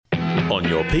On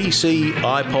your PC,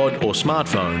 iPod or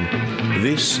smartphone,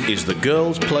 this is the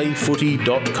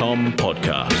girlsplayfooty.com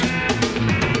podcast.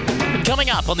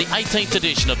 Coming up on the 18th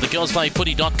edition of the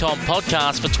girlsplayfooty.com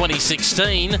podcast for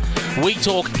 2016, we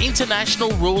talk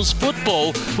international rules football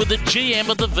with the GM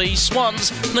of the V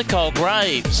Swans, Nicole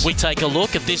Graves. We take a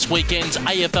look at this weekend's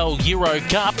AFL Euro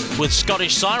Cup with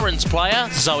Scottish Sirens player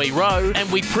Zoe Rowe, and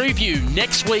we preview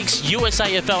next week's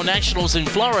USAFL Nationals in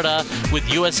Florida with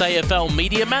USAFL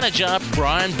media manager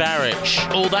Brian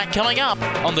Barish. All that coming up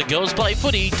on the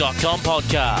girlsplayfooty.com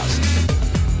podcast.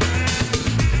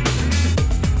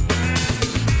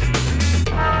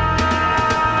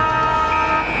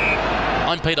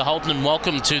 I'm Peter Holden and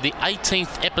welcome to the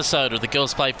 18th episode of the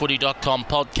girlsplayfooty.com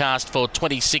podcast for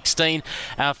 2016,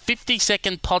 our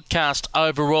 52nd podcast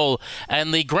overall.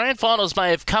 And the grand finals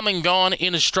may have come and gone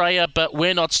in Australia, but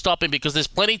we're not stopping because there's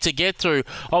plenty to get through.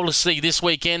 Obviously this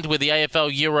weekend with the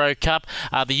AFL Euro Cup,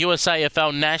 the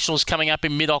USAFL Nationals coming up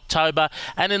in mid-October,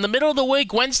 and in the middle of the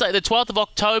week, Wednesday the 12th of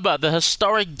October, the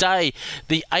historic day,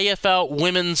 the AFL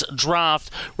Women's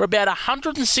Draft, where about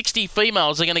 160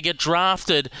 females are going to get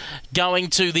drafted going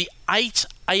to the 8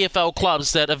 AFL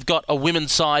clubs that have got a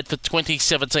women's side for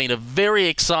 2017. A very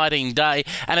exciting day,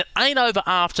 and it ain't over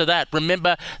after that.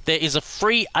 Remember, there is a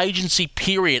free agency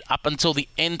period up until the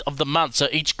end of the month, so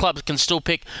each club can still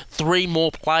pick 3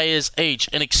 more players each.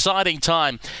 An exciting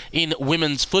time in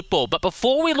women's football. But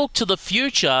before we look to the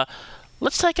future,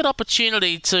 let's take an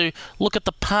opportunity to look at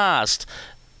the past.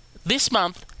 This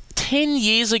month, 10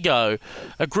 years ago,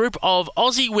 a group of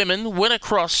Aussie women went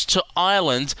across to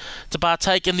Ireland to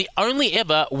partake in the only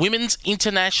ever Women's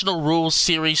International Rules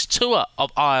Series tour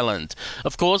of Ireland.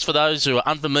 Of course, for those who are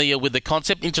unfamiliar with the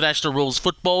concept, International Rules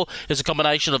football is a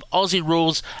combination of Aussie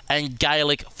rules and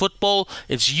Gaelic football.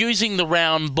 It's using the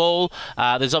round ball.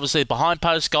 There's obviously behind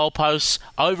posts, goal posts,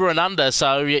 over and under.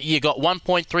 So you got 1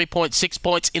 point, 3 points, 6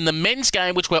 points in the men's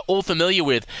game, which we're all familiar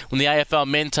with when the AFL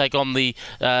men take on the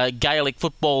Gaelic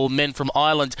football men from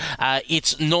Ireland.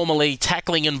 It's normally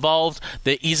tackling involved.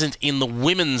 There isn't in the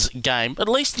women's game, at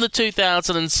least in the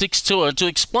 2006 tour. And to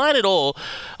explain it all,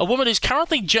 a woman who's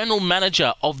currently general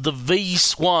manager of the V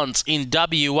Swans in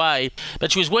WA,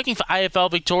 but she was working for AFL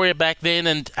Victoria back then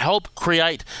and helped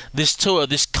create this tour,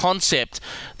 this concept,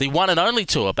 the one and only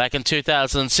tour back in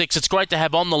 2006. It's great to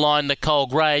have on the line Nicole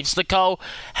Graves. Nicole,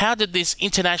 how did this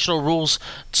International Rules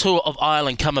Tour of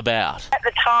Ireland come about? At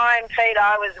the time, Pete,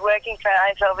 I was working for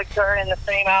AFL Victoria in the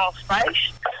female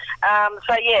space.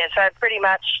 So pretty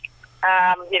much,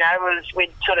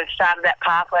 we'd sort of started that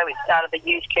pathway. We started the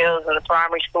youth girls and the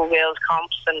primary school girls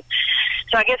comps. And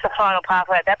so I guess the final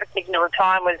pathway at that particular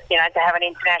time was, to have an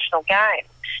international game.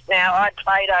 Now, I'd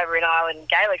played over in Ireland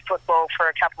Gaelic football for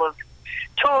a couple of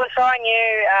tours. So I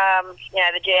knew,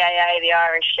 the GAA, the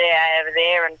Irish GAA over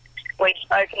there, and we'd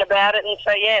spoken about it. And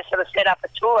so, sort of set up a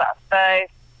tour. So,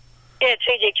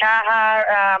 TG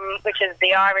Caha, which is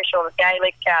the Irish or the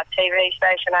Gaelic TV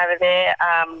station over there,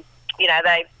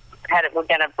 they had it, we're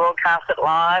going to broadcast it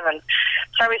live, and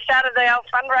so we started the old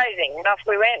fundraising, and off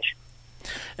we went.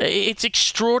 It's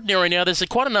extraordinary. Now, there's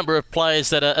quite a number of players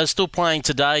that are still playing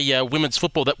today, women's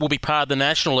football, that will be part of the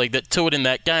National League that toured in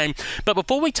that game. But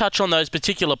before we touch on those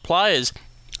particular players,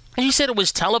 you said it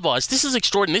was televised. This is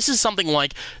extraordinary. This is something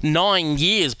like 9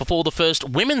 years before the first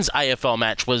women's AFL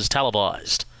match was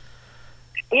televised.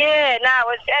 Yeah, no,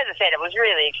 as I said, it was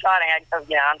really exciting.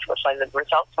 Unfortunately, the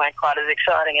results weren't quite as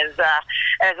exciting as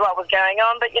what was going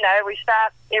on. But, we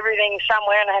start everything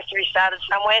somewhere and it has to be started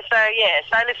somewhere. So,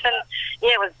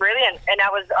 it was brilliant. And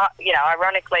that was,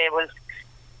 ironically, it was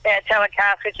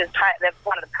telecast, which is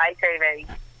one of the pay TV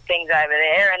things over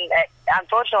there. And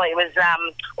unfortunately, it was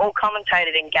all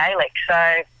commentated in Gaelic.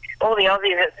 So all the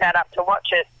Aussies that sat up to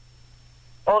watch it,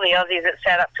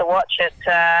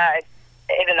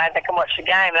 even though they can watch the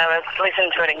game, they were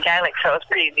listening to it in Gaelic, so it was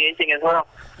pretty amusing as well.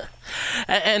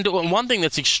 And one thing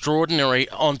that's extraordinary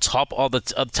on top of the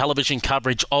television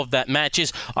coverage of that match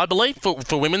is, I believe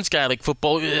for women's Gaelic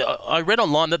football, I read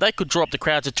online that they could draw up the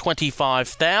crowd to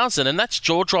 25,000, and that's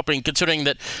jaw-dropping considering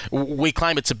that we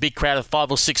claim it's a big crowd of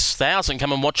 5,000 or 6,000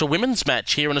 come and watch a women's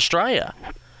match here in Australia.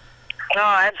 Oh,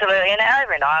 absolutely. And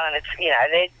over in Ireland,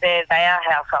 it's they are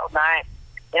household names.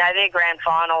 Their grand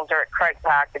finals are at Croke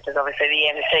Park, which is obviously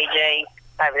the MCG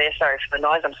over there. Sorry for the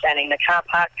noise, I'm standing in the car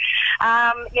park.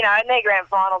 And their grand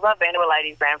finals, I've been to a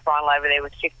ladies' grand final over there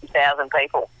with 50,000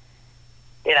 people.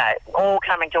 All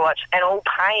coming to watch and all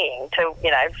paying to,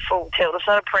 full tilt. It's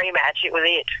not a pre-match, it was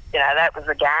it. That was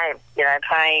the game.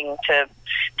 Paying to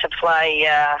play,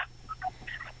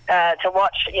 to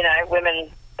watch, women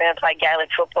play Gaelic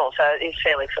football, so it's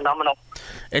fairly phenomenal.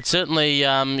 It's certainly,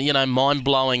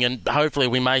 mind-blowing, and hopefully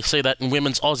we may see that in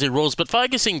women's Aussie rules. But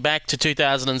focusing back to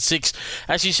 2006,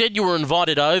 as you said, you were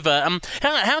invited over.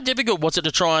 How difficult was it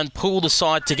to try and pull the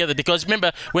side together? Because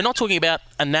remember, we're not talking about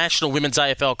a national women's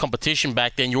AFL competition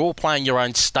back then. You're all playing your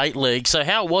own state league. So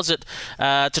how was it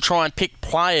to try and pick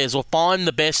players or find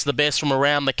the best from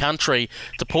around the country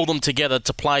to pull them together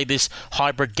to play this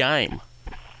hybrid game?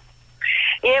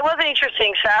 Yeah, it was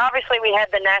interesting. So obviously we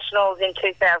had the Nationals in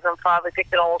 2005. We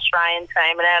picked an All-Australian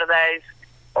team, and out of those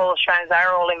All-Australians, they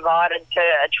were all invited to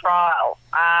a trial,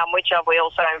 which we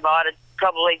also invited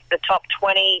probably the top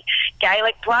 20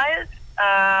 Gaelic players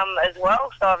as well.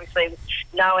 So obviously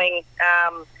knowing...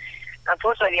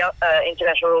 unfortunately, the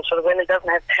international rules for the women doesn't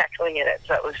have tackling in it,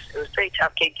 so it was a pretty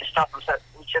tough gig to stop them. So it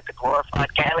was just a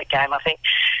glorified Gaelic game, I think.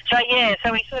 So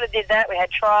we sort of did that. We had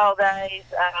trial days.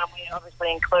 We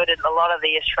obviously included a lot of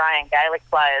the Australian Gaelic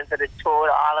players that had toured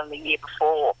Ireland the year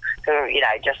before, who were,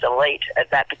 just elite at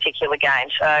that particular game.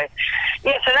 So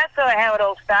that's sort of how it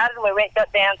all started. We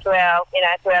got down to our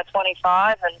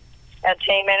 25 and our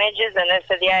team managers, and as I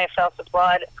said, the AFL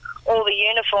supplied all the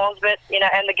uniforms, but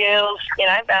and the girls,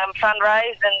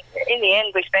 fundraised, and in the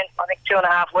end, we spent I think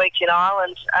 2.5 weeks in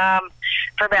Ireland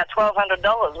for about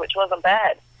 $1,200, which wasn't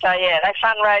bad. So they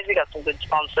fundraised. We got some good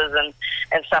sponsors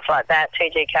and stuff like that.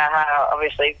 TG Kaha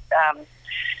obviously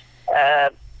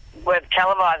were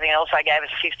televising and also gave us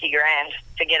 $50,000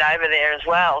 to get over there as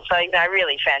well. So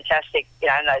really fantastic.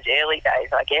 In those early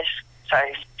days, I guess. So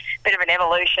bit of an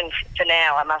evolution to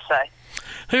now, I must say.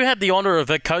 Who had the honour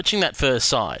of coaching that first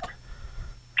side?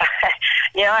 I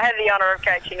had the honour of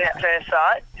coaching that first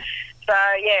side. So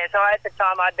at the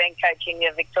time I'd been coaching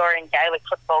the Victorian Gaelic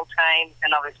football team,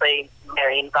 and obviously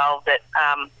very involved at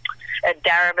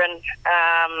Darebin,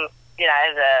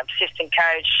 as an assistant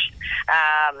coach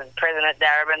and president at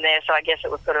Darebin there. So I guess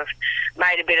it was sort of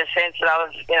made a bit of sense that I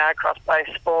was, across both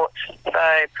sports.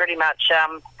 So pretty much,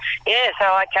 so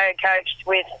I co-coached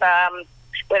with a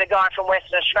guy from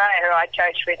Western Australia who I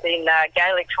coached with in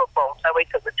Gaelic football. So we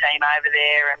took the team over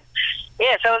there, and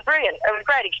so it was brilliant. It was a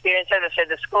great experience. As I said,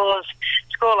 the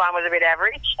scoreline was a bit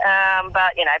average,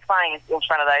 but playing in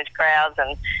front of those crowds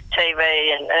and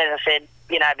TV, and as I said,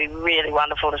 it'd be really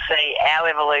wonderful to see our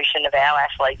evolution of our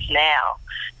athletes now.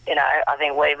 I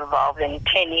think we've evolved in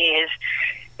 10 years.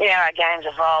 Our games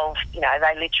evolved.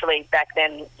 They literally back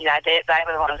then, they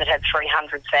were the ones that had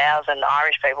 300,000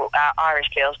 Irish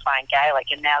girls playing Gaelic,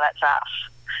 and now that's us.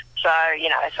 So,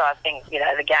 so I think,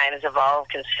 the game has evolved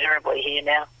considerably here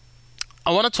now. I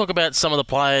want to talk about some of the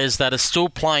players that are still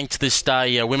playing to this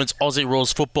day, women's Aussie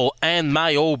rules football, and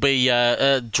may all be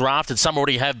drafted. Some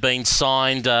already have been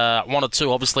signed, one or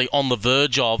two obviously on the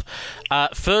verge of.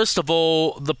 First of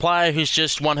all, the player who's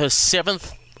just won her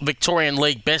 7th Victorian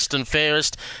League Best and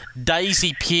Fairest,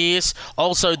 Daisy Pearce,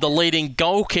 also the leading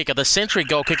goal kicker, the century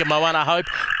goal kicker, Moana Hope,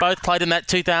 both played in that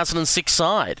 2006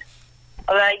 side.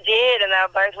 Well, they did, and they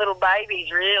were both little babies,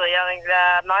 really. I think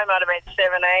Mo might have been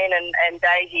 17 and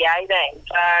Daisy 18,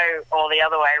 or the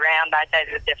other way around.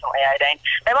 Daisy was definitely 18.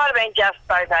 They might have been just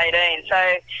both 18.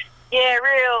 So,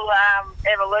 real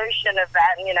evolution of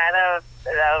that. And,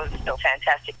 they were still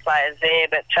fantastic players there,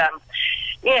 but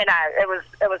it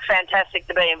was fantastic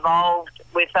to be involved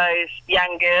with those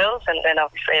young girls, and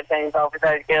obviously I've been involved with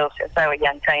those girls since they were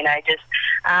young teenagers,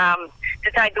 to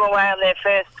take them away on their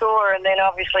first tour, and then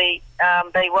obviously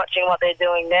be watching what they're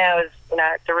doing now is,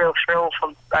 it's a real thrill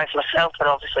for both myself, but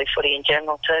obviously footy in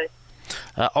general too.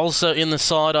 Also in the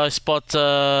side, I spot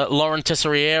Lauren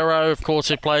Tesoriero, of course,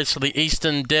 who plays for the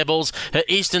Eastern Devils. Her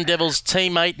Eastern Devils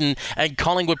teammate and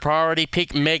Collingwood priority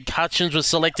pick, Meg Hutchins, was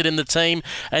selected in the team.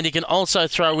 And you can also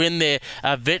throw in there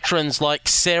veterans like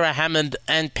Sarah Hammond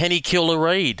and Penny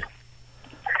Keeler-Reid.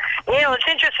 Yeah, well, it's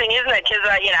interesting, isn't it? Because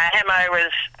Hamo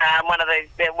was one of the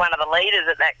leaders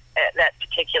at that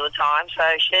particular time.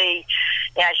 So she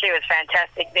was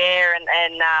fantastic there, and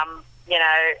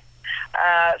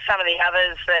some of the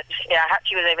others that,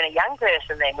 Hutchie was even a young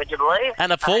person then, would you believe?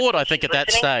 And a forward, I think, at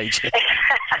that stage. True,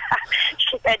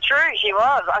 she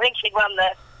was. I think she'd won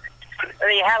the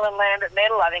Helen Lambert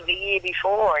medal, I think, the year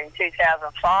before in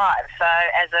 2005, so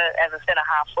as a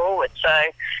centre-half forward.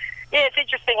 So, it's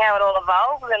interesting how it all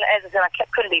evolves, and as I said, I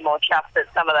couldn't be more chuffed that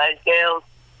some of those girls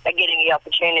are getting the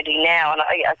opportunity now, and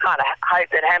I kind of hope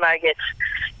that Hamo gets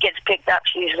picked up.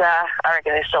 I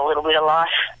reckon there's still a little bit of life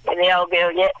in the old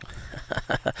girl yet.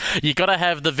 You got to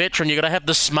have the veteran. You got to have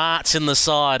the smarts in the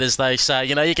side, as they say.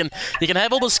 You can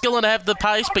have all the skill and have the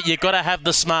pace, but you got to have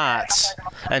the smarts,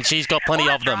 and she's got plenty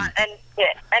of them. Right.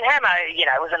 And Hamo,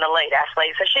 was an elite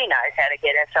athlete, so she knows how to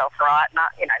get herself right. And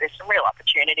there's some real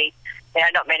opportunity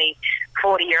not many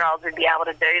 40-year-olds would be able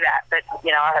to do that. But,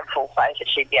 I have full faith that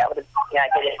she'd be able to,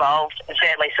 get involved and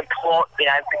certainly support,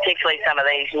 particularly some of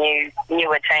these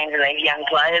newer teams and these young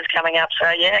players coming up. So,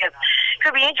 yeah, it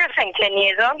could be interesting 10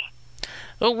 years on.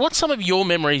 Well, what's some of your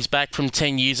memories back from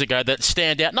 10 years ago that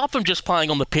stand out, not from just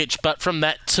playing on the pitch, but from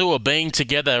that tour, being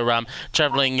together,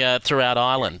 travelling throughout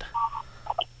Ireland?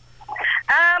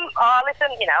 Listen,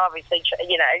 obviously,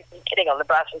 getting on the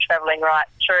bus and travelling right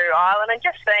through Ireland and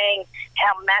just seeing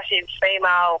how massive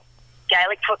female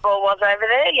Gaelic football was over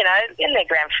there, in their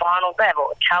grand finals. They have all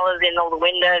the colours in all the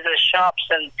windows of the shops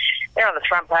and they're on the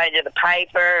front page of the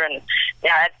paper. And,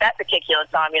 at that particular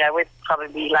time, we'd probably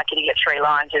be lucky to get 3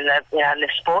 lines in the, in the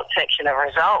sports section of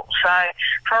results. So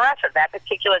for us at that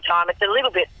particular time, it's a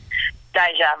little bit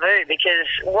deja vu because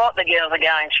what the girls are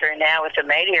going through now with the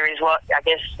media is what, I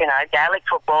guess, Gaelic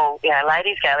football,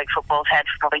 ladies Gaelic football's had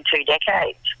for probably 2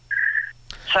 decades.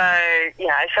 So,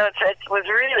 so it was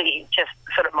really just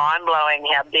sort of mind-blowing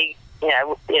how big,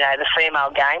 the female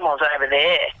game was over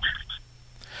there.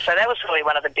 So that was probably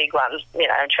one of the big ones,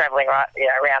 travelling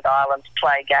around Ireland to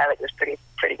play Gaelic was pretty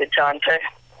good time too.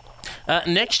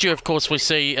 Next year, of course, we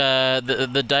see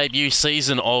the debut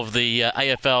season of the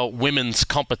AFL women's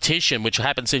competition, which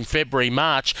happens in February,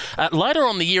 March. Later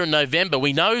on the year in November,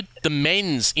 we know the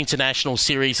men's international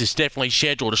series is definitely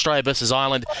scheduled, Australia versus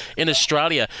Ireland in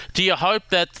Australia. Do you hope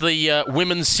that the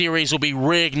women's series will be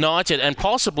reignited and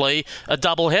possibly a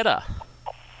double-header?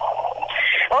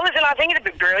 Well, listen, I think it'd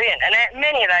be brilliant. And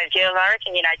many of those girls, I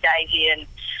reckon, Daisy and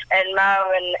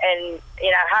Mo and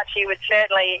Hutchie would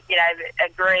certainly,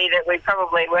 agree that we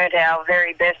probably weren't our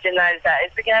very best in those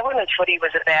days. But, women's footy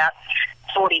was about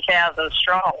 40,000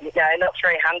 strong, not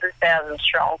 300,000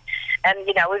 strong. And,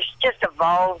 we've just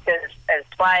evolved as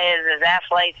players, as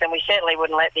athletes, and we certainly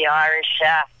wouldn't let the Irish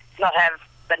not have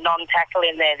the non-tackle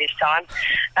in there this time.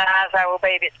 So we'll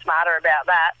be a bit smarter about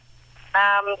that.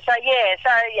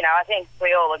 I think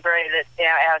we all agree that,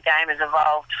 our game has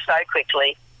evolved so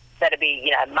quickly that it'd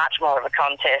be, much more of a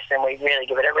contest and we really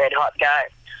give it a red hot go.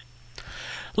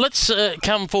 Let's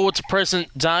come forward to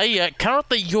present day.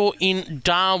 Currently, you're in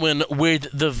Darwin with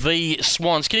the V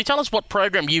Swans. Can you tell us what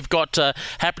program you've got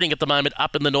happening at the moment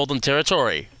up in the Northern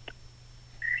Territory?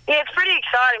 Yeah, it's pretty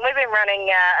exciting. We've been running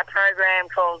a program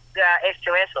called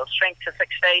S2S, or Strength to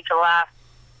Succeed, for the last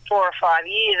 4 or 5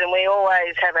 years, and we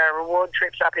always have our reward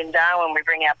trips up in Darwin. We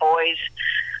bring our boys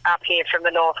up here from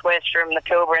the northwest, from the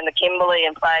Pilbara and the Kimberley,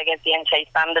 and play against the NT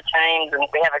Thunder teams, and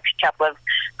we have a couple of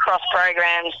cross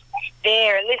programs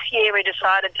there. And this year we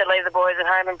decided to leave the boys at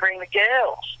home and bring the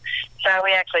girls. So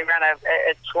we actually run at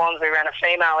Swans, we run a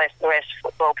female S2S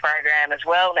football program as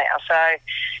well now. So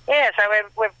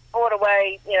we've brought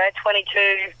away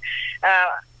 22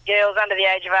 girls under the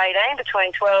age of 18,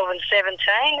 between 12 and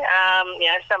 17.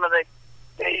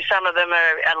 Some of them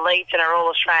are elite and are all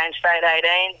Australian state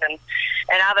 18s, and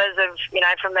others have,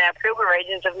 from our Pilbara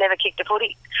regions have never kicked a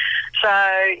footy. So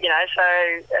it's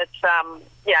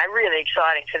really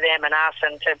exciting for them and us,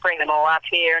 and to bring them all up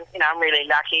here. And I'm really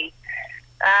lucky.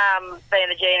 Being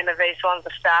the GM of V Swans,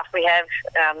 the staff we have,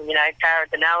 Cara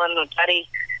Denellen or Buddy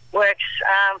works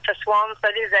for Swans.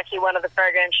 So this is actually one of the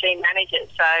programs she manages.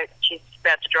 So she's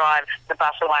about to drive the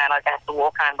bus away, and I have to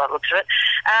walk home by the looks of it.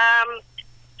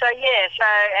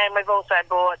 And we've also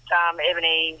brought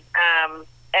Ebony,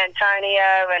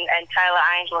 Antonio and Taylor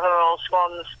Angel, who are all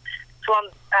Swans,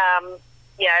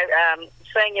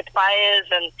 senior players,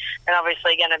 and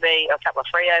obviously going to be a couple of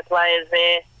Freo players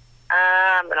there.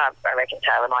 And I reckon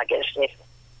Taylor might get a sniff.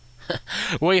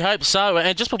 We hope so.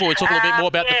 And just before we talk a little bit more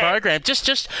about the program,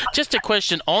 just a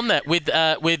question on that. With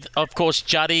of course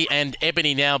Juddy and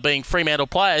Ebony now being Fremantle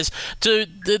players, do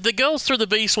the girls through the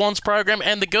V Swans program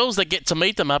and the girls that get to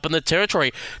meet them up in the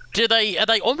Territory, are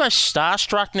they almost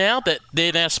starstruck now that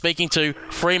they're now speaking to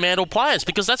Fremantle players,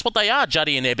 because that's what they are,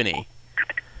 Juddy and Ebony?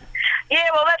 Yeah,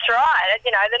 well, that's right.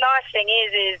 The nice thing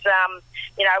is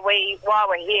while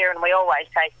we're here, and we always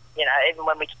take, even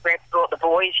when we brought the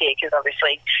boys here, because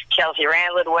obviously Chelsea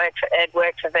Randlett worked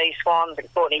for V Swans,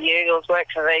 and Courtney Hugels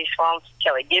worked for V Swans,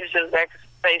 Kelly Gibson worked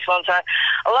for V Swans. So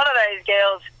a lot of those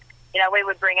girls, we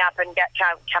would bring up and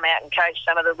come out and coach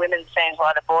some of the women's teams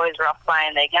while the boys were off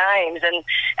playing their games. And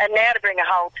now to bring a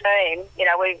whole team,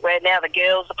 we're now the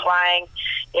girls are playing.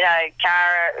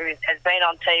 Cara, who has been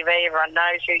on TV, everyone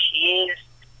knows who she is.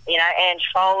 Ange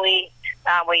Foley.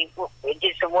 We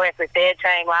did some work with their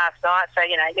team last night. So,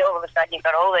 all of a sudden you've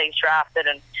got all these drafted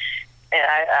and,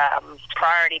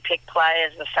 priority pick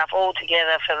players and stuff all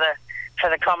together for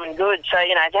the common good. So,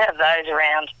 to have those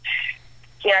around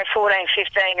 14,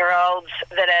 15-year-olds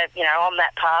that are, on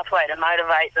that pathway to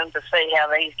motivate them to see how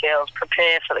these girls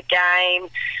prepare for the game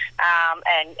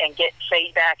and get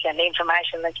feedback and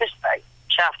information. They're just so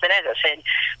chuffed. And as I said,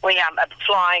 we are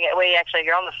flying. We actually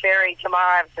are on the ferry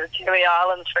tomorrow to the Tiwi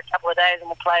Islands for a couple of days, and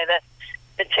we'll play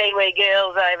the Tiwi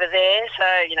girls over there. So,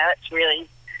 it's really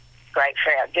great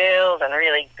for our girls and a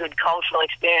really good cultural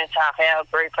experience. Half our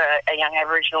group are young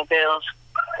Aboriginal girls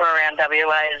from around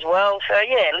WA as well. So,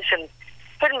 listen,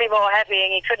 couldn't be more happy,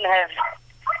 and you couldn't have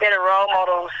better role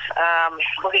models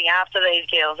looking after these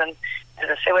girls. And as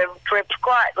I said, we're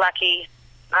quite lucky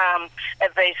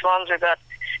at V Swans. We've got,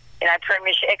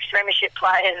 ex-premiership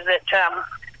players that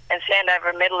and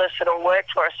Sandover medalists that all work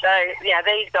for us. So,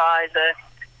 these guys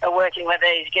are working with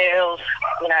these girls,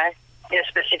 in a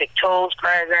specific tools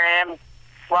program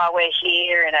while we're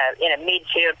here in a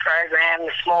midfield program,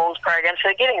 the smalls program. So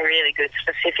they're getting really good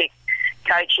specific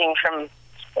coaching from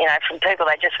people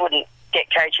they just wouldn't get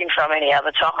coaching from any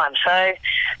other time. So,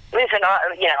 listen,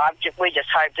 we just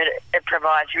hope that it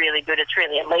provides really good. It's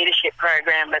really a leadership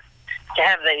program, but to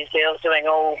have these girls doing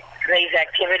all these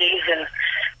activities and,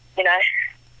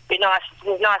 be nice. It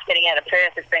was nice getting out of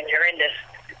Perth. It's been horrendous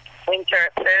winter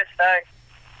at Perth. So,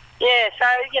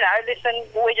 listen,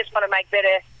 we just want to make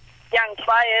better young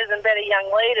players and better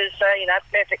young leaders. So,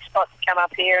 perfect spot to come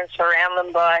up here and surround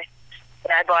them by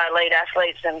elite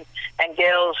athletes and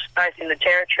girls both in the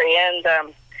territory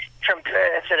and from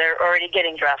Perth that are already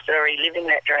getting drafted, already living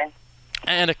that dream.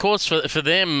 And, of course, for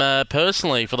them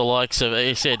personally, for the likes of,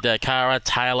 you said, Cara,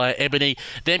 Taylor, Ebony,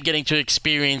 them getting to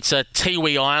experience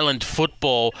Tiwi Island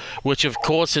football, which, of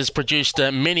course, has produced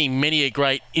many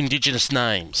great Indigenous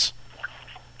names.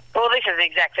 Well, this is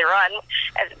exactly right.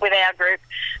 And with our group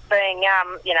being,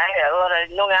 a lot of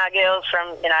Noongar girls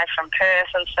from Perth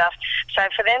and stuff. So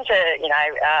for them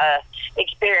to,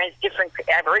 experience different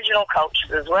Aboriginal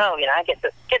cultures as well, get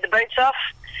the boots off,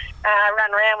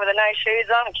 run around with the no shoes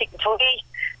on and kick the footy.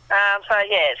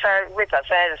 So with us,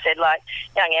 as I said, like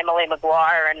young Emily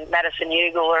Maguire and Madison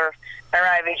Ugle are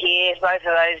over here. Both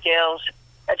of those girls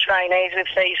are trainees with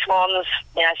these Swans,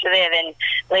 so they're then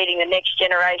leading the next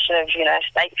generation of,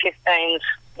 state 15s,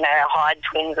 Hyde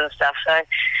twins and stuff. So,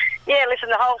 listen,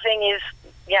 the whole thing is,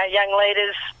 young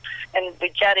leaders, and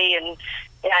with Juddy and,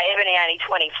 Ebony only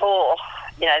 24,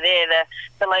 they're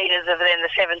the leaders of then the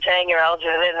 17-year-olds, who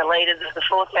are then the leaders of the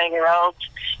 14-year-olds,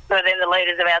 who are then the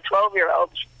leaders of our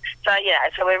 12-year-olds. So,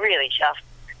 so we're really chuffed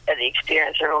at the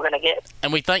experience they're all going to get.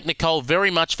 And we thank Nicole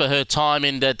very much for her time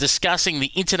in discussing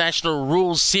the International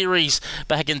Rules Series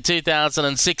back in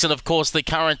 2006 and, of course, the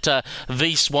current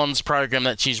V Swans program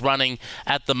that she's running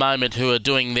at the moment, who are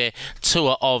doing their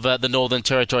tour of the Northern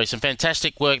Territory. Some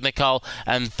fantastic work, Nicole,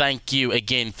 and thank you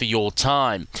again for your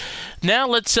time. Now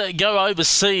let's go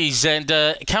overseas, and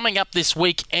coming up this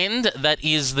weekend, that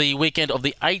is the weekend of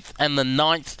the 8th and the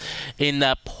 9th in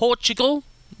Portugal,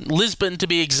 Lisbon to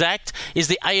be exact, is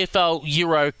the AFL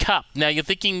Euro Cup. Now you're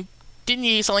thinking, didn't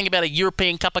you hear something about a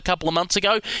European Cup a couple of months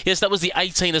ago? Yes, that was the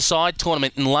 18-a-side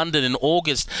tournament in London in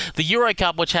August. The Euro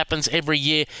Cup, which happens every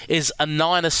year, is a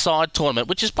 9-a-side tournament,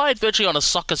 which is played virtually on a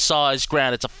soccer-sized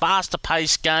ground. It's a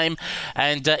faster-paced game,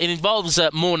 and it involves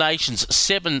more nations,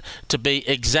 7 to be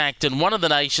exact. And one of the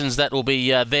nations that will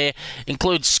be there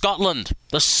includes Scotland,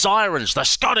 the Sirens, the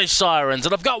Scottish Sirens.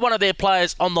 And I've got one of their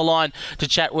players on the line to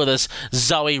chat with us,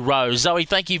 Zoe Rowe. Zoe,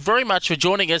 thank you very much for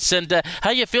joining us. And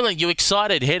how are you feeling? You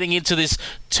excited heading into this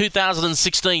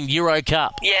 2016 Euro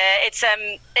Cup? Yeah, it's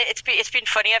been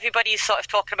funny. Everybody's sort of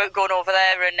talking about going over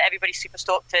there, and everybody's super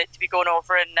stoked to be going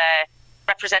over and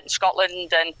representing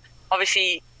Scotland. And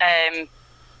obviously,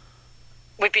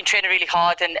 we've been training really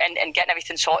hard and getting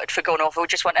everything sorted for going over. We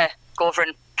just want to go over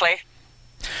and play.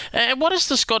 And what has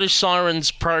the Scottish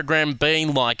Sirens program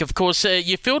been like? Of course,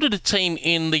 you fielded a team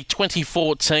in the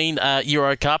 2014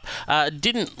 Euro Cup.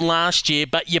 Didn't last year,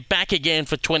 but you're back again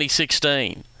for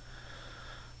 2016.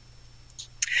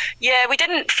 Yeah, we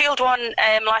didn't field one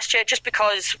last year just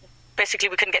because basically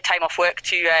we couldn't get time off work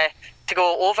to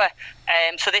go over.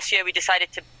 So this year we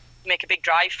decided to make a big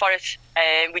drive for it.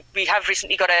 We have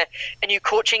recently got a new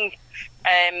coaching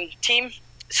team.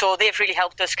 So they've really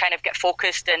helped us kind of get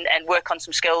focused and work on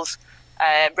some skills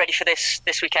ready for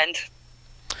this weekend.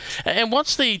 And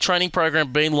what's the training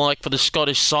program been like for the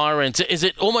Scottish Sirens? Is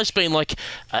it almost been like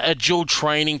a dual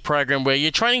training program where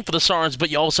you're training for the Sirens but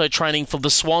you're also training for the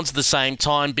Swans at the same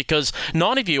time? Because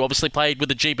 9 of you obviously played with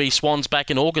the GB Swans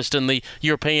back in August in the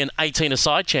European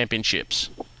 18-a-side championships.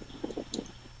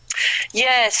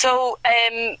 Yeah, so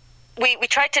we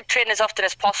tried to train as often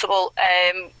as possible.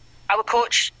 Our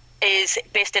coach is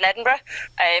based in Edinburgh,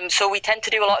 so we tend to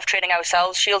do a lot of training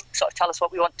ourselves. She'll sort of tell us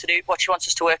what we want to do, what she wants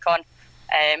us to work on,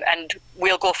 and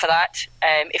we'll go for that.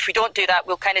 If we don't do that,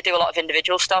 we'll kind of do a lot of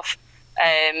individual stuff.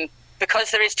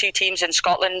 Because there is 2 teams in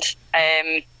Scotland,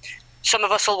 some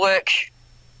of us will work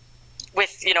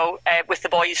with the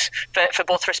boys for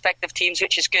both respective teams,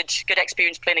 which is good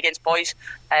experience playing against boys.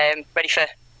 Ready for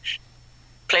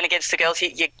playing against the girls,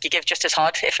 you give just as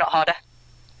hard, if not harder.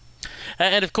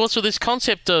 And of course, with this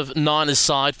concept of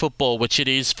 9-a-side football, which it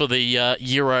is for the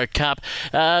Euro Cup,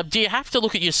 do you have to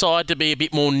look at your side to be a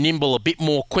bit more nimble, a bit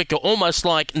more quicker, almost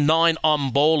like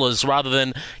 9-on-ballers rather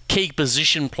than key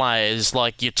position players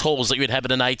like your talls that you would have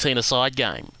in an 18-a-side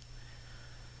game?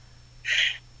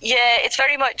 Yeah, it's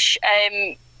very much...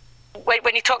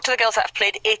 when you talk to the girls that have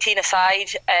played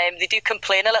 18-a-side, they do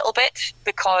complain a little bit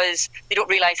because they don't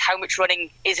realise how much running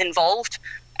is involved.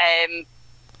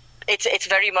 It's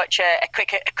very much a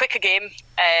quicker game.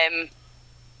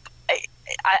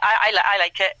 I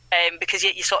like it because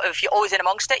you're always in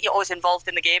amongst it. You're always involved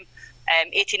in the game.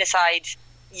 18-a-side,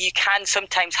 you can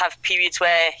sometimes have periods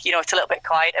where it's a little bit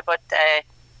quieter, but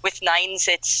with 9s,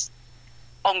 it's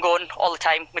ongoing all the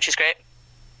time, which is great.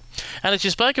 And as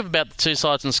you spoke about the 2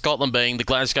 sides in Scotland being the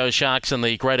Glasgow Sharks and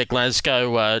the Greater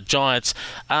Glasgow Giants,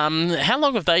 how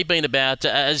long have they been about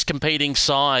as competing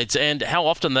sides, and how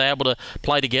often are they able to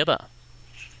play together?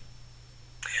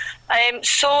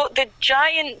 So the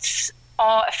Giants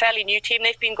are a fairly new team.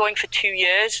 They've been going for 2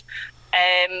 years,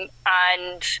 and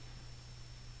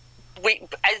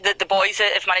the boys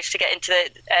have managed to get into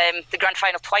the grand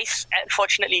final twice.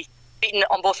 Unfortunately, beaten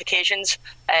on both occasions,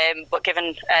 but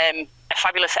given a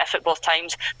fabulous effort both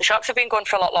times. The Sharks have been going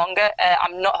for a lot longer.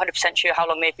 I'm not 100% sure how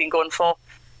long they've been going for,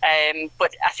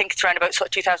 but I think it's around about sort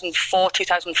of 2004,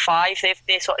 2005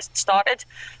 they sort of started.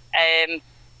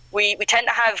 We tend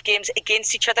to have games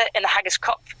against each other in the Haggis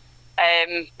Cup,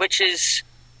 which is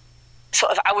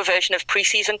sort of our version of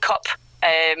pre-season cup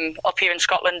up here in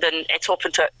Scotland, and it's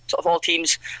open to sort of all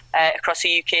teams across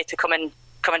the UK to come and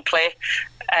play.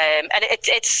 And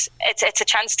it's a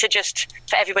chance to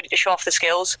for everybody to show off the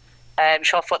skills,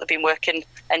 show off what they've been working,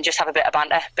 and just have a bit of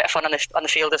banter, a bit of fun on the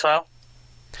field as well.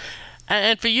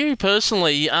 And for you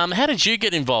personally, how did you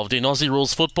get involved in Aussie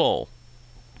Rules football?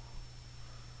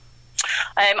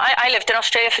 I lived in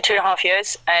Australia for 2.5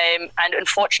 years, and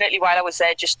unfortunately while I was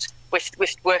there, just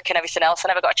with work and everything else, I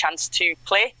never got a chance to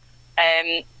play.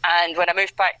 And when I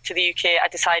moved back to the UK, I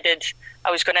decided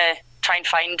I was going to try and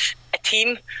find a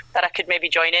team that I could maybe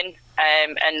join in.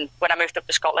 And when I moved up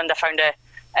to Scotland, I found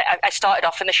I started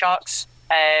off in the Sharks,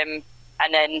 and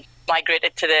then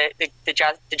migrated to the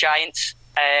Giants,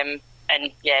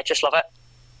 and yeah, just love it.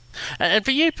 And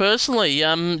for you personally,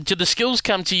 did the skills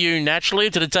come to you naturally, or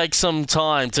did it take some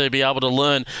time to be able to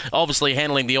learn, obviously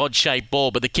handling the odd-shaped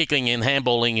ball, but the kicking and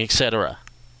handballing, etc.?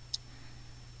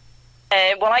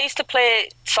 Well, I used to play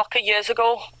soccer years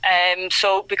ago,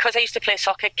 so because I used to play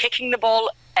soccer, kicking the ball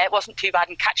wasn't too bad,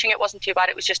 and catching it wasn't too bad.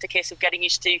 It was just a case of getting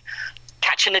used to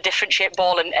catching a different shaped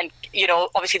ball, and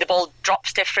obviously the ball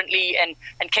drops differently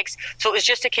and kicks. So it was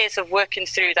just a case of working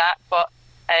through that. But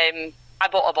I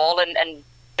bought a ball and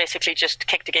basically just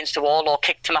kicked against the wall, or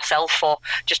kicked to myself, or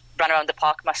just ran around the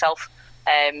park myself,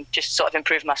 just sort of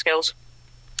improve my skills.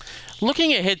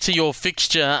 Looking ahead to your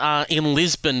fixture in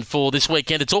Lisbon for this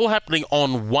weekend, it's all happening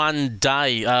on one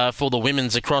day for the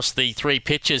women's across the 3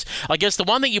 pitches. I guess the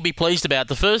one that you'll be pleased about,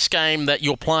 the first game that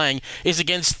you're playing is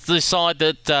against the side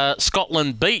that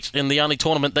Scotland beat in the only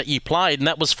tournament that you played, and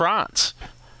that was France.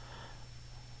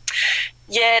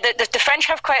 Yeah, the French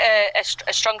have quite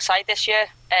a strong side this year,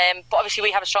 but obviously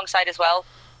we have a strong side as well.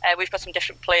 We've got some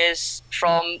different players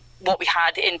from what we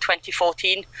had in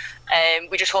 2014.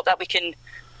 We just hope that we can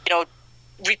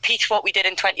repeat what we did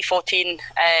in 2014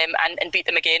 and beat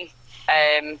them again.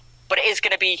 But it is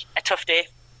going to be a tough day.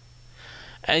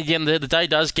 And again, the day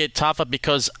does get tougher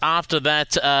because after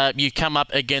that you come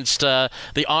up against the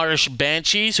Irish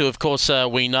Banshees, who of course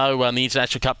we know in the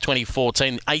International Cup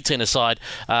 2014, 18-a-side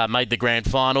made the grand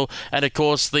final. And of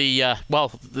course the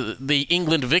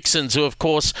England Vixens, who of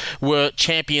course were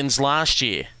champions last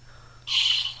year.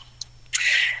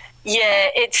 Yeah,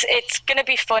 it's going to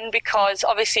be fun because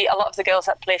obviously a lot of the girls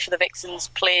that play for the Vixens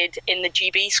played in the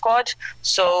GB squad,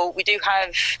 so we do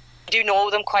know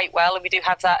them quite well, and we do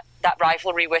have that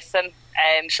rivalry with them.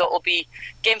 So it'll be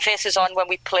game faces on when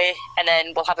we play, and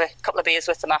then we'll have a couple of beers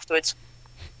with them afterwards.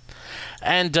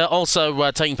 And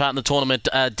also taking part in the tournament,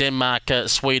 Denmark,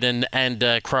 Sweden and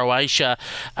Croatia.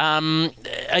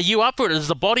 Are you up for it? Is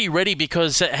the body ready?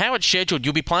 Because how it's scheduled,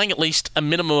 you'll be playing at least a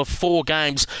minimum of 4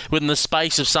 games within the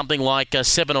space of something like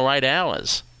 7 or 8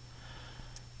 hours.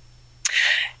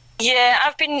 Yeah,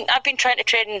 I've been trying to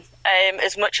train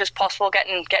as much as possible,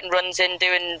 getting runs in,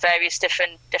 doing various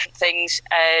different things.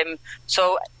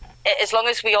 So as long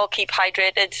as we all keep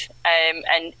hydrated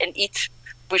and eat,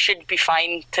 we should be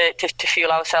fine to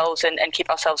fuel ourselves and keep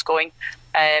ourselves going.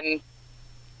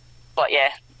 But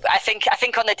yeah, I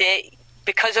think on the day,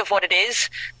 because of what it is,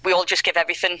 we all just give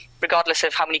everything, regardless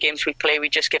of how many games we play. We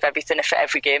just give everything for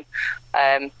every game.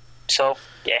 So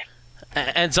yeah.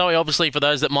 And Zoe, obviously, for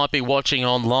those that might be watching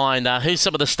online, who's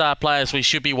some of the star players we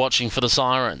should be watching for the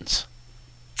Sirens?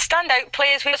 Standout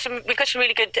players. We've got some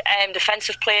really good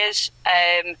defensive players.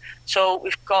 So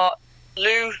we've got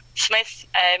Lou Smith,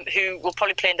 who will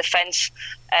probably play in defence.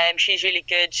 She's really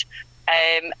good.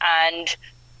 And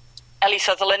Ellie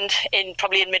Sutherland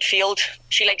probably in midfield.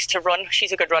 She likes to run.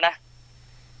 She's a good runner.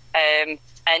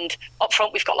 And up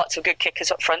front, we've got lots of good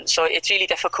kickers up front. So it's really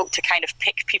difficult to kind of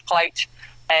pick people out.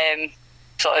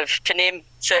 Sort of to name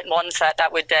certain ones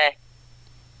that would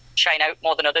shine out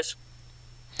more than others.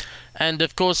 And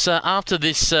of course, after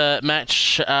this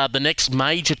match, the next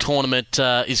major tournament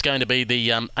is going to be the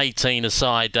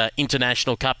 18-a-side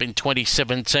International Cup in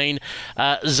 2017.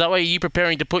 Zoe, are you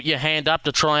preparing to put your hand up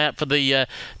to try out for the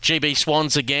GB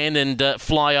Swans again and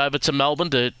fly over to Melbourne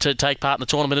to take part in the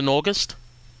tournament in August?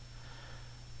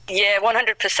 Yeah,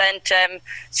 100%.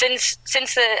 Since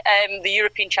the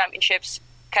European Championships,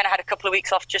 kind of had a couple of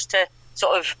weeks off just to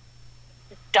sort of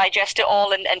digest it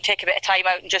all and take a bit of time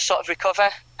out and just sort of recover.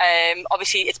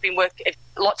 Obviously, it's been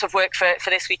lots of work for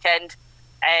this weekend,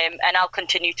 and I'll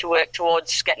continue to work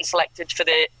towards getting selected for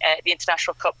the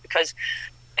International Cup, because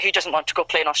who doesn't want to go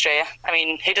play in Australia? I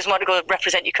mean, who doesn't want to go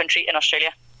represent your country in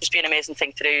Australia? Just be an amazing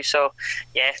thing to do. So,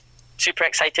 yeah, super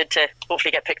excited to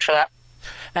hopefully get picked for that.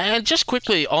 And just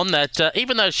quickly on that,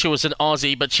 even though she was an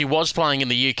Aussie, but she was playing in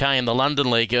the UK in the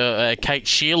London League, Kate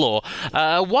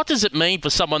Shearlaw, what does it mean for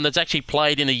someone that's actually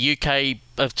played in the UK,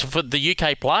 for the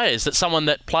UK players, that someone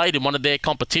that played in one of their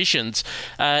competitions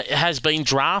has been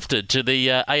drafted to the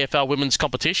AFL Women's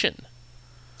competition?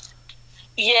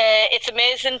 Yeah, it's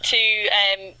amazing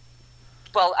to,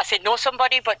 well, I say know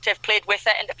somebody, but to have played with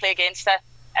her and to play against her.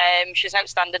 She's an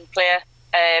outstanding player,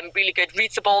 really good,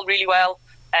 reads the ball really well.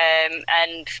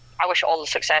 And I wish her all the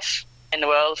success in the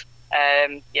world.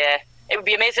 Yeah, it would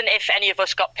be amazing if any of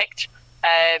us got picked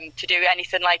to do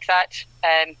anything like that.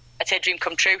 I'd say a dream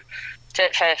come true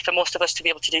for most of us to be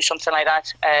able to do something like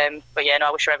that. But yeah, no,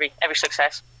 I wish her every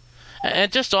success. And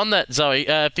just on that, Zoe,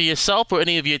 for yourself or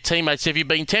any of your teammates, have you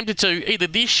been tempted to, either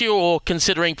this year or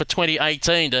considering for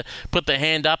 2018, to put the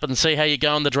hand up and see how you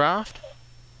go in the draft?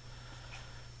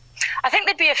 I think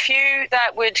there'd be a few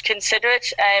that would consider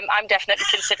it. I'm definitely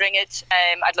considering it.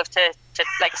 I'd love to,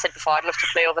 like I said before, I'd love to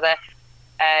play over there.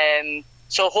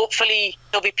 So hopefully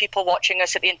there'll be people watching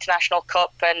us at the International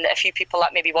Cup, and a few people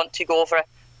that maybe want to go over.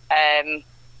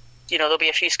 There'll be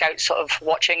a few scouts sort of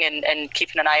watching and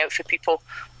keeping an eye out for people.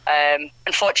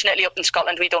 Unfortunately, up in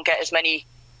Scotland, we don't get as many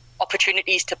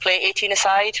opportunities to play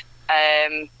 18-a-side.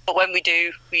 But when we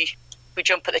do, we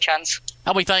jump at the chance.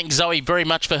 And we thank Zoe very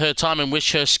much for her time and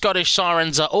wish her Scottish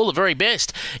Sirens all the very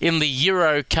best in the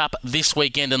Euro Cup this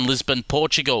weekend in Lisbon,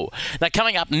 Portugal. Now,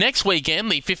 coming up next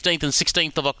weekend, the 15th and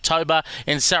 16th of October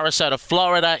in Sarasota,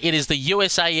 Florida, it is the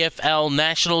USAFL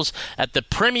Nationals at the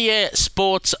Premier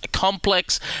Sports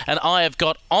Complex. And I have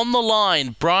got on the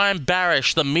line Brian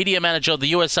Barish, the media manager of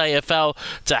the USAFL,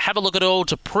 to have a look at it all,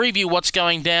 to preview what's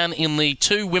going down in the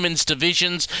two women's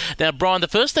divisions. Now, Brian, the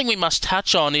first thing we must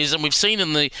touch on is, and we've seen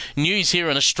in the news here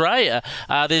in Australia,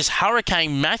 there's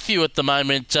Hurricane Matthew at the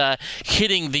moment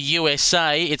hitting the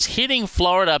USA. It's hitting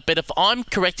Florida, but if I'm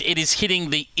correct, it is hitting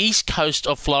the east coast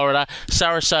of Florida.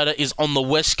 Sarasota is on the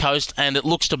west coast, and it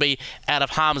looks to be out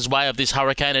of harm's way of this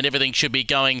hurricane, and everything should be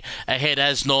going ahead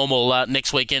as normal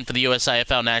next weekend for the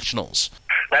USAFL Nationals.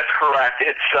 That's correct.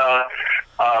 It's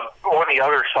on the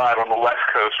other side, on the west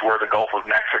coast, where the Gulf of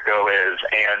Mexico is,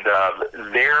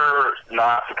 and they're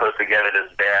not supposed to get it as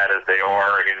bad as they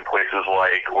are in places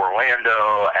like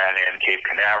Orlando and in Cape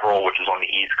Canaveral, which is on the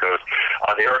east coast.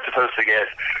 They are supposed to get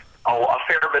a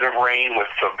fair bit of rain with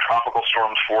some tropical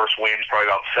storms force winds, probably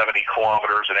about 70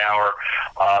 kilometers an hour,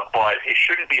 but it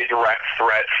shouldn't be a direct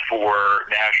threat for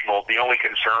Nationals. The only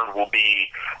concern will be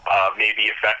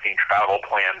maybe affecting travel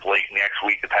plans late next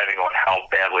week, depending on how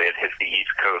badly it hits the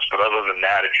East Coast. But other than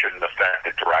that, it shouldn't affect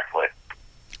it directly.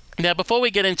 Now, before we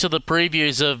get into the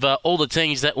previews of all the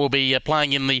teams that will be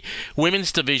playing in the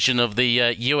women's division of the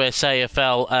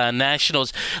USAFL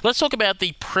Nationals, let's talk about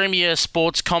the Premier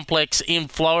Sports Complex in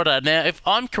Florida. Now, if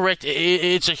I'm correct,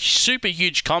 it's a super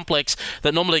huge complex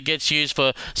that normally gets used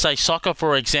for, say, soccer,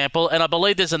 for example, and I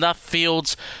believe there's enough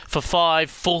fields for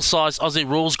 5 full-size Aussie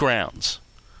Rules grounds.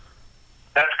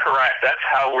 That's correct. That's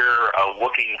how we're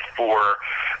looking for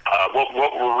what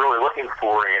we're really looking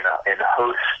for in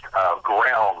host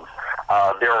grounds.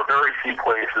 There are very few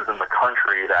places in the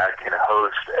country that can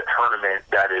host a tournament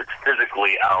that is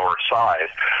physically our size.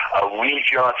 We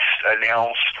just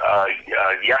announced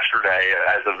yesterday,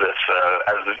 as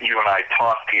you and I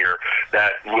talked here,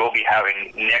 that we'll be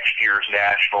having next year's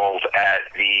nationals at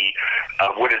the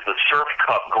what is the Surf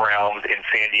Cup ground in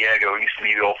San Diego. It used to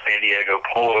be the old San Diego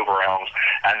Polo grounds.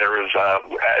 And there is,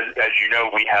 as you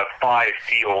know, we have 5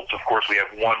 fields. Of course, we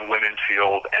have 1 women's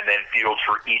field and then fields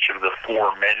for each of the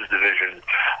 4 men's divisions.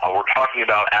 We're talking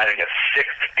about adding a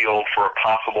 6th field for a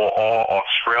possible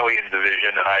all-Australian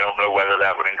division, and I don't know whether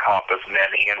that would encompass men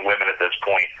and women at this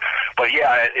point. But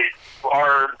yeah,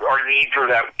 our needs are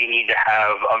that we need to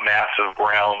have a massive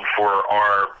ground for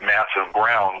our massive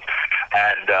ground.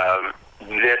 And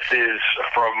this is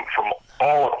from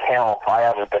all accounts, I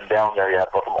haven't been down there yet,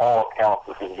 but from all accounts,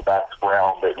 this is the best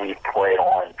ground that we've played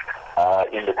on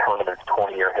in the tournament's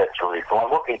 20-year history. So I'm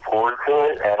looking forward to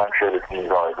it, and I'm sure the teams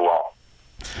are as well.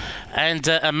 And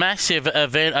a massive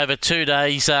event over 2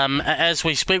 days. As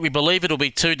we speak, we believe it'll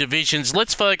be 2 divisions.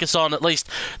 Let's focus on at least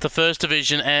the first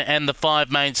division and the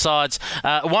 5 main sides.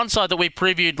 One side that we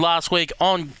previewed last week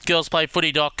on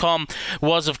girlsplayfooty.com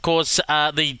was, of course,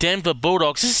 the Denver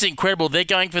Bulldogs. This is incredible. They're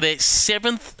going for their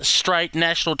 7th straight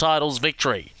national titles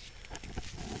victory.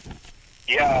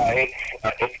 Yeah,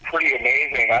 it's pretty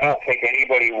amazing. I don't think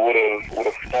anybody would have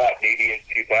thought maybe in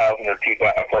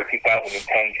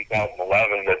 2010,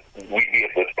 2011 that we'd be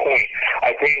at this point.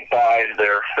 I think by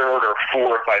their 3rd or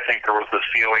 4th, I think there was this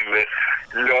feeling that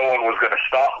no one was going to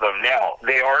stop them. Now,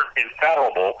 they aren't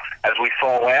infallible. As we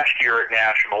saw last year at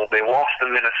Nationals, they lost to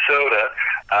Minnesota,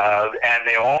 and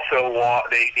they also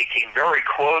they came very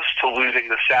close to losing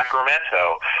to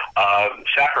Sacramento.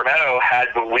 Sacramento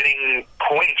had the winning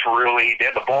points, really. They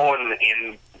had the ball in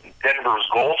Denver's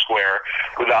goal square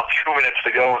with about 2 minutes to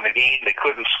go in the game. They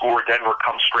couldn't score. Denver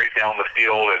comes straight down the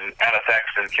field, and Anna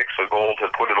Thexton kicks a goal to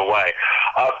put it away.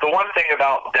 The one thing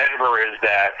about Denver is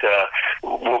that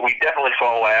what we definitely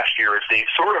saw last year is they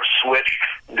sort of switched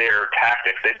their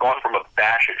tactics. They've gone from a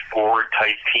bash-it-forward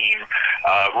type team,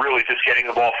 really just getting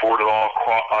the ball forward at all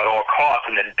costs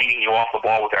and then beating you off the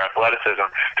ball with their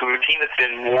athleticism, to a team that's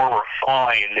been more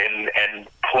refined and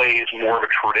plays more of a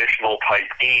traditional type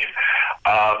game.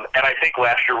 And I think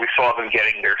last year we saw them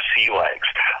getting their sea legs.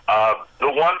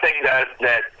 The one thing that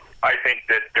I think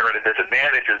that they're at a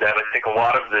disadvantage is that I think a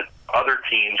lot of the other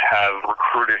teams have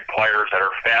recruited players that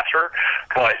are faster,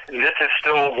 but this is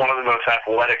still one of the most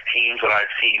athletic teams that I've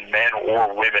seen, men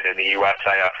or women, in the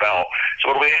USAFL. So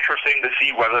it'll be interesting to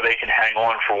see whether they can hang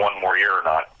on for one more year or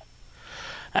not.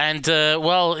 And,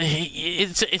 well,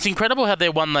 it's incredible how they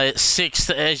won the 6th.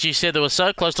 As you said, they were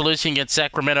so close to losing against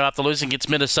Sacramento after losing against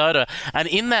Minnesota. And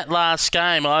in that last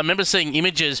game, I remember seeing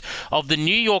images of the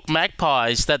New York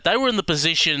Magpies that they were in the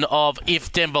position of,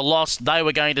 if Denver lost, they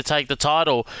were going to take the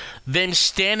title. Them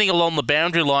standing along the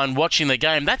boundary line watching the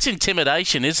game. That's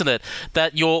intimidation, isn't it?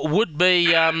 That your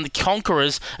would-be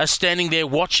conquerors are standing there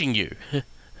watching you.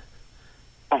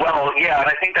 Well, yeah, and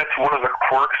I think that's one of the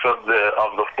quirks of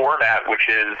the format, which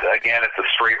is, again, it's a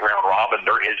straight round robin.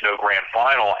 There is no grand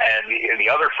final, and in the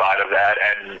other side of that,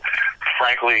 and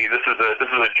frankly, this is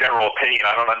a general opinion.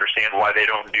 I don't understand why they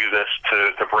don't do this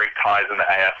to break ties in the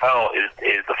AFL. Is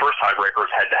the first tiebreaker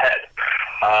is head to head.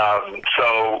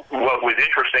 So what was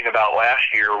interesting about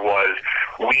last year was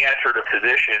we entered a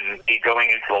position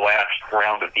going into the last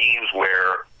round of games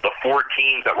where the 4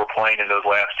 teams that were playing in those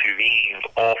last 2 games,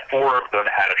 all 4 of them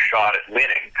had a shot at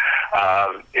winning.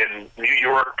 In New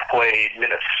York played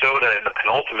Minnesota in the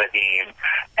penultimate game,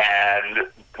 and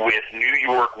with New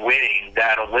York winning,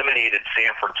 that eliminated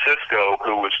San Francisco,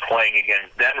 who was playing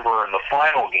against Denver in the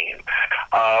final game.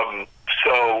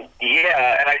 So,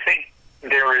 yeah, and I think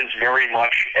there is very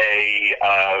much a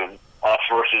us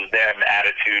versus them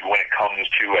attitude when it comes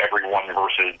to everyone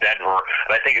versus Denver.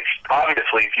 And I think it's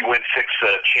obviously, if you win 6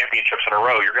 championships in a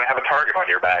row, you're going to have a target on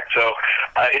your back. So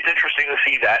it's interesting to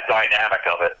see that dynamic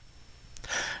of it.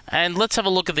 And let's have a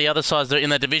look at the other sides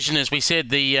in that division. As we said,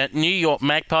 the New York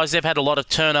Magpies, they've had a lot of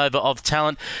turnover of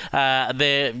talent.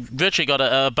 They've virtually got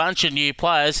a bunch of new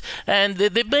players, and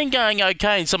they've been going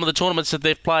okay in some of the tournaments that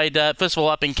they've played, first of all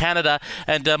up in Canada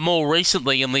and more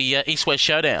recently in the East-West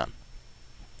Showdown.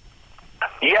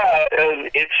 Yeah,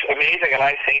 it's amazing, and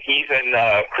I think even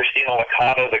Christina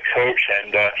Licata, the coach,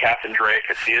 and Captain Drea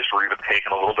Casillas were even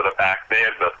taking a little bit of back. They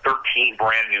have 13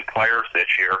 brand new players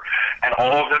this year, and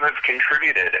all of them have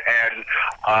contributed. And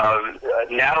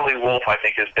Natalie Wolf, I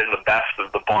think, has been the best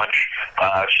of the bunch.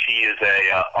 She is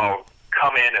a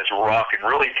come in as ruck and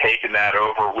really taken that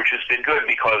over, which has been good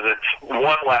because it's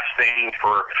one less thing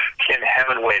for Kim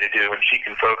Hemingway to do, and she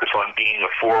can focus on being a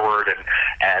forward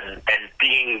and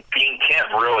being Kim,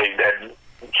 really, and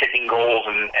kicking goals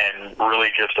and really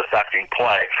just affecting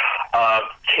play.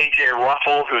 KJ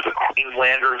Russell, who's a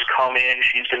Queenslander, has come in.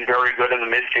 She's been very good in the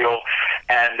midfield.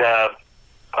 And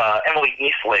Emily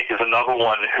Eastlake is another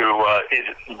one who is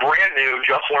brand new,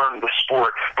 just learned the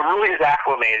sport, but really is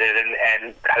acclimated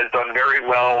and has done very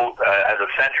well as a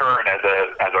center and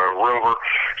as a rover.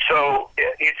 So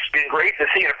it's been great to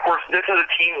see. And of course, this is a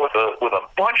team with a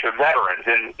bunch of veterans.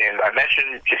 And I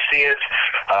mentioned Casillas.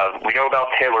 We know about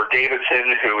Taylor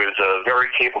Davidson, who is a very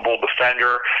capable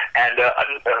defender, and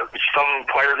some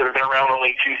players that have been around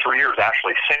only 2-3 years.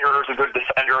 Ashley Singer is a good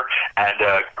defender,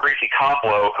 and Gracie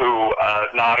Koplo, who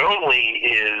not only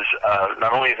is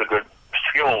a good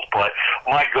skills, but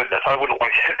my goodness, I wouldn't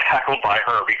want to get tackled by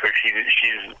her because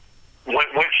she's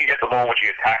once you get the ball, once you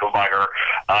get tackled by her,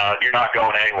 you're not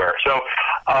going anywhere. So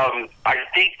I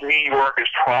think New York is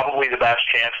probably the best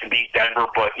chance to beat Denver,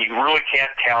 but you really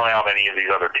can't count out any of these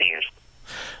other teams.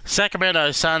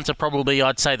 Sacramento Suns are probably,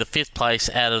 I'd say, the fifth place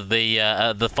out of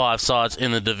the five sides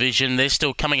in the division. They're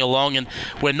still coming along, and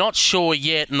we're not sure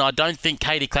yet, and I don't think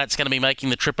Katie Klatt's going to be making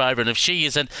the trip over, and if she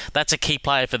isn't, that's a key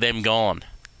player for them gone.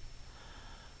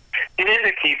 It is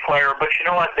a key player, but you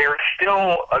know what? They're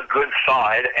still a good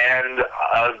side, and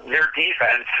their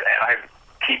defense, and I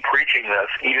keep preaching this,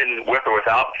 even with or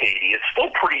without Katie, it's still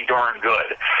pretty darn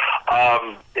good.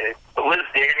 Liz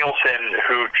Danielson,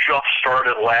 who just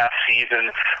started last season,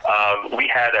 we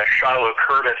had Shiloh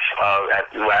Curtis at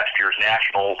last year's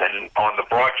Nationals, and on the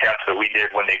broadcast that we did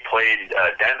when they played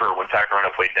Denver, when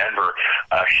Sacramento played Denver,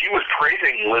 she was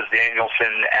praising Liz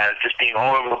Danielson as just being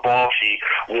all over the ball. She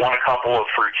won a couple of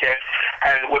free kicks,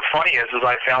 and what's funny is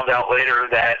I found out later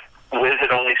that Liz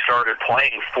had only started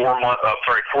playing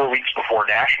 4 weeks before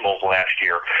Nationals last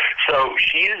year. So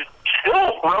she's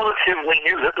still relatively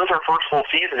new. This is her first full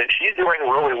season, and she's doing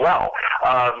really well.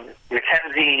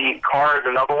 Mackenzie Carr is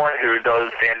another one who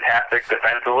does fantastic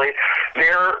defensively.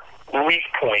 Their weak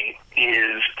point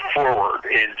is forward,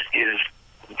 is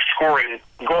scoring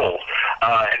goals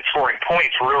and scoring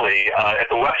points, really. At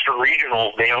the Western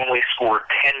Regionals, they only scored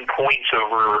 10 points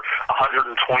over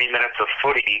 120 minutes of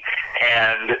footy,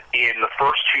 and in the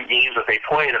first 2 games that they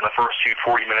played, in the first 2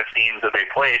 40-minute games that they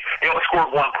played, they only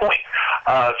scored 1 point.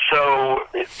 So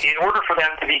in order for them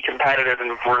to be competitive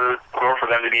and for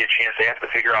them to be a chance, they have to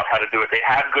figure out how to do it. They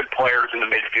have good players in the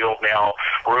midfield now.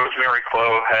 Rosemary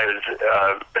Clough has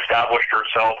established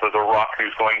herself as a ruck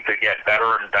who's going to get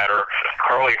better and better.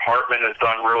 Carly Hartman has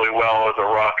done really well as a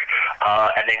ruck,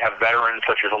 and they have veterans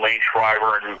such as Elaine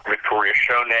Shriver and Victoria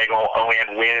Schoenagel.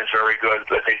 Oanne Wynn is very good,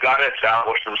 but they've got to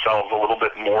establish themselves a little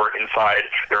bit more inside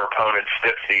their opponent's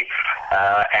 50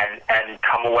 and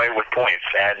come away with points,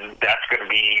 and that's going to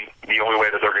be the only way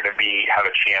that they're going to have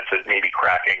a chance at maybe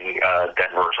cracking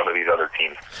Denver or some of these other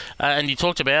teams. And you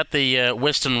talked about the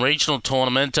Western Regional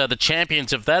Tournament. The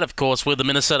champions of that, of course, were the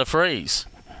Minnesota Freeze.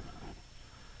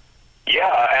 Yeah,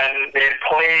 and it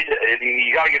played.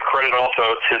 You got to give credit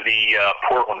also to the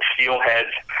Portland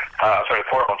Steelheads,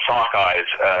 Portland Sockeyes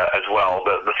as well.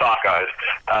 The Sockeyes,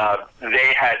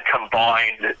 they had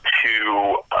combined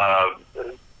to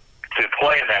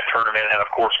play in that tournament, and of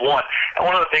course won. And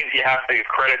one of the things you have to give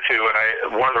credit to,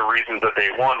 and one of the reasons that they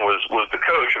won was the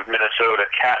coach of Minnesota,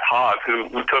 Kat Hogg, who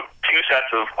took 2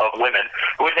 sets of women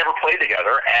who had never played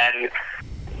together and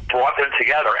brought them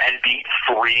together and beat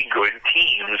 3 good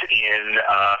teams in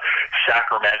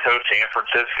Sacramento, San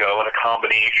Francisco, and a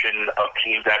combination of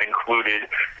teams that included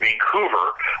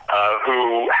Vancouver,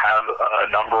 who have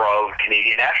a number of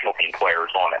Canadian national team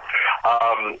players on it.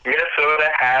 Minnesota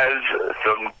has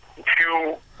some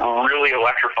 2 really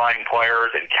electrifying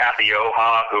players, and Kathy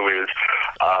Oha, who is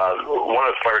one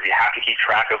of those players you have to keep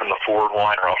track of in the forward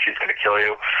line or else she's going to kill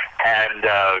you, and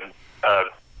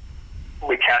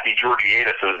Kathy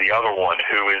Georgiadis is the other one,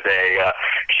 who is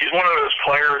she's one of those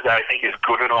players that I think is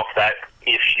good enough that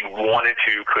if she wanted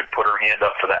to, could put her hand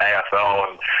up for the AFL,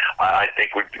 and I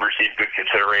think would receive good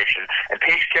consideration. And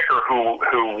Paige Kicker, who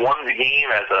won the game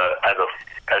as a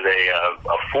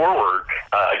forward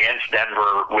against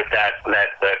Denver with that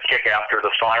kick after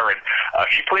the siren,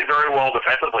 she played very well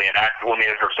defensively and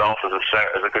acclimated herself as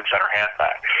a good center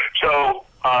halfback. So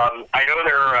I know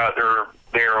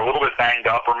they're a little bit banged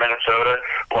up for Minnesota,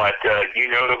 but you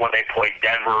know that when they play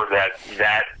Denver,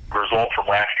 that result from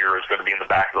last year is going to be in the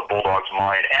back of the Bulldogs'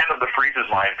 mind and of the Freezes'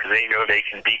 mind, because they know they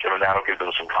can beat them, and that'll give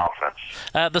them some confidence.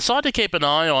 The side to keep an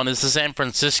eye on is the San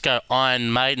Francisco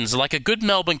Iron Maidens. Like a good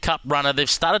Melbourne Cup runner, they've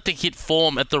started to hit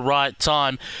form at the right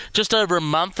time. Just over a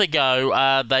month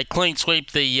ago, they clean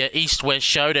sweep the East-West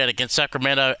showdown against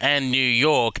Sacramento and New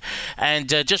York. And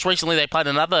just recently they played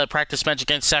another practice match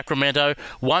against Sacramento,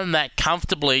 won that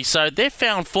comfortably. So they've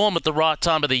found form at the right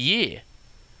time of the year.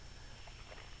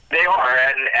 They are,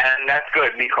 and that's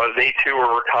good, because they too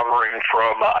are recovering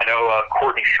from, I know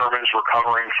Courtney Sherman's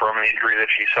recovering from an injury that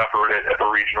she suffered at the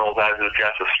regionals, as is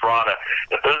Jess Estrada.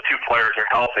 If those two players are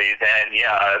healthy, then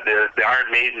the Iron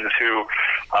Maidens, who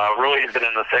really have been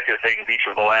in the thick of things each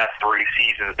of the last 3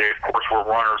 seasons, they of course were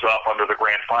runners-up under the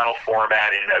Grand Final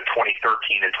format in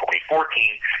 2013 and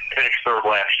 2014, finished third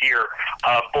last year.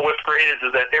 But what's great is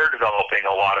that they're developing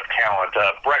a lot of talent.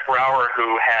 Brett Brower,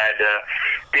 who had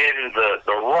been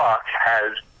the Ruck,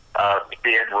 has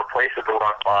been replaced at the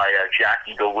Ruck by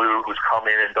Jackie DeLue, who's come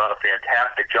in and done a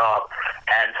fantastic job.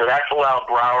 And so that's allowed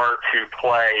Brower to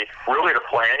play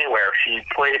anywhere. She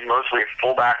played mostly at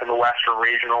fullback in the Western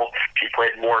Regional. She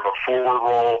played more of a forward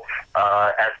role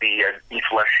at the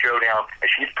East-West Showdown, and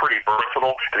she's pretty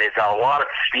versatile. And they've got a lot of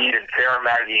speed in Sarah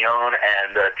Magallanes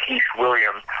and Tish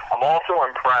Williams. I'm also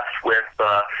impressed with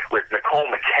Nicole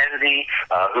McKenzie,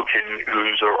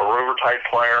 who's a rover-type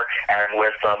player, and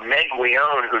with Meg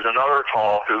Leone, who's another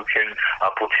tall, who can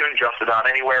platoon just about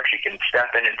anywhere. She can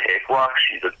step in and take rucks.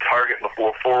 She's a target in the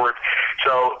full forward.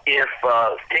 So if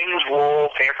things roll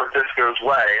San Francisco's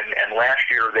way, and last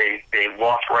year they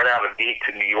lost right out of the gate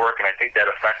to New York, and I think that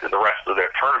affected the rest of their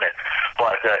tournament.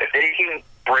 But if they can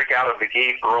break out of the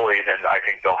gate early, then I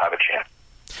think they'll have a chance.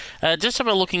 Just have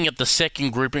a looking at the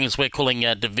second grouping, as we're calling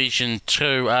Division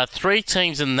 2. 3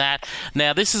 teams in that.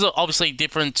 Now, this is obviously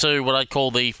different to what I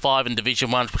call the 5 in Division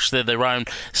 1, which they're their own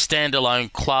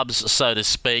standalone clubs, so to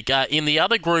speak. In the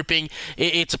other grouping,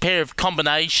 it's a pair of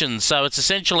combinations. So it's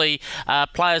essentially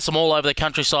players from all over the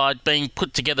countryside being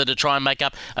put together to try and make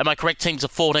up, am I correct, teams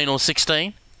of 14 or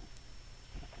 16?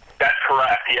 That's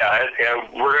correct, yeah.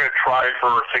 We're going to try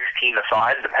for 16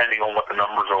 aside, depending on what the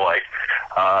numbers are like.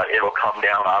 It'll come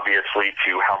down, obviously,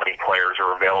 to how many players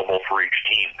are available for each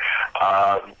team.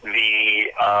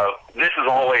 This is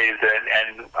always,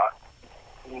 and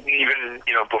even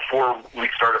before we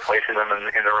started placing them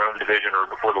in their own division, or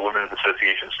before the Women's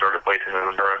Association started placing them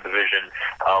in their own division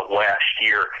last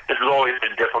year, this has always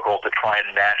been difficult to try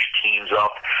and match teams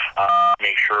up,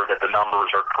 make sure that the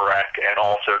numbers are correct, and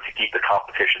also to keep the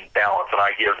competition balanced. And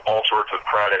I give all sorts of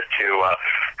credit to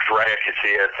Drea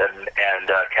Casillas and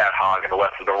Kat Hogg and the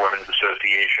rest of the Women's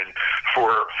Association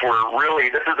for really,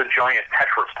 this is a giant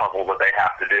Tetris puzzle that they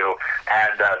have to do,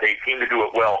 and they seem to do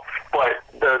it well. But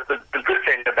the good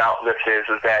thing about this is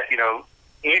that,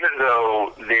 even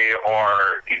though these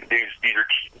are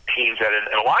teams that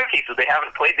in a lot of cases they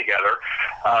haven't played together,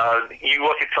 you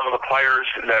look at some of the players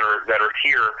that are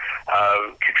here.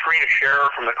 Katrina Scherer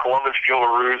from the Columbus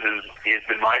Jillaroos has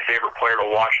been my favorite player to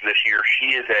watch this year.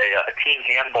 She is a team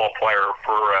handball player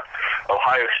for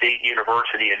Ohio State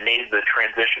University and made the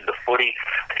transition to footy.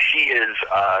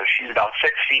 She's about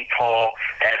 6 feet tall,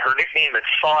 and her nickname is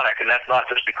Sonic, and that's not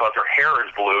just because her hair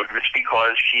is blue, it's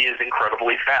because she is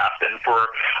incredibly fast. And for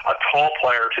a tall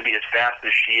player to be as fast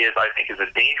as she is, I think, is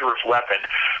a dangerous weapon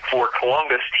for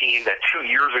Columbus team that 2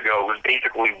 years ago was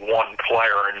basically one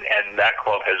player, and that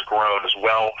club has grown as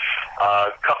well.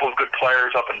 A couple of good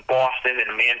players up in Boston, and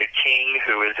Amanda King,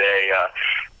 who is a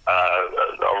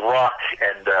ruck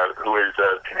and who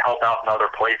can help out in other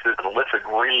places, and Alyssa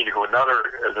Green, who is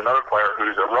another player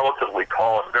who's relatively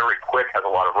tall and very quick, has a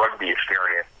lot of rugby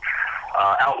experience.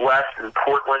 Out west in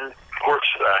Portland, of course,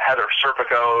 Heather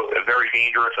Serpico, very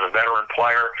dangerous and a veteran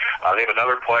player. They have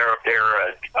another player up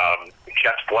there,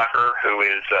 Jess Blecker, who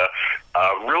is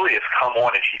really has come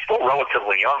on, and she's still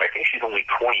relatively young. I think she's only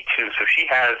 22, so she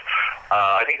has.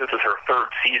 I think this is her 3rd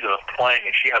season of playing,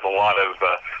 and she has a lot of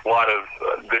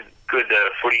good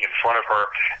footing in front of her.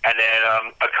 And then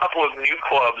a couple of new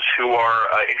clubs who are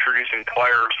introducing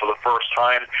players for the first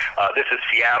time. This is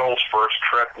Seattle's first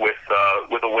trip with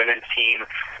a women's team.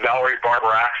 Valerie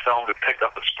Barber Axthelm, who picked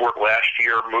up the sport last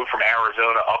year, moved from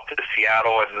Arizona up to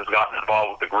Seattle and has gotten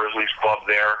involved with the Grizzlies club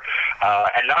there.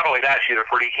 And not only that, she's a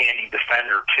pretty handy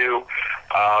defender too.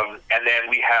 And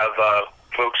then we have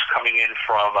folks coming in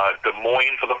from Des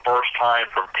Moines for the first time,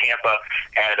 from Tampa,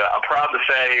 and I'm proud to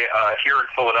say here in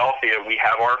Philadelphia we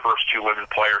have our first 2 women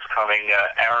players coming,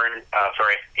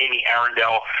 Amy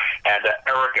Arundel and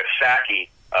Erica Sacchi,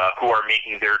 who are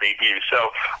making their debut.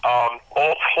 So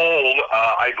all told,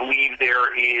 I believe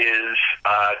there is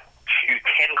to 10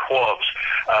 clubs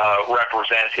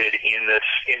represented in this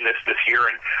year,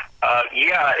 and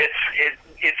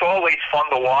it's always fun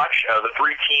to watch. The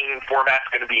 3-team format's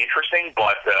going to be interesting,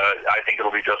 but I think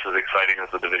it'll be just as exciting as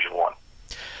the Division One.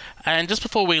 And just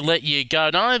before we let you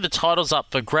go, not only the title's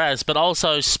up for grabs, but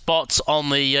also spots on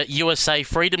the USA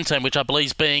Freedom Team, which I believe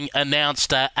is being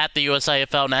announced at the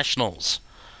USAFL Nationals.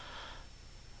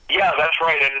 Yeah, that's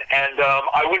right, and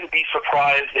I wouldn't be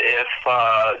surprised if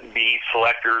the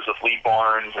selectors of Lee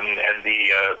Barnes and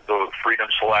the Freedom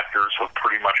selectors have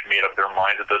pretty much made up their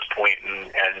mind at this point, and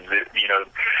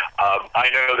I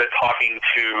know that talking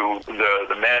to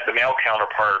the male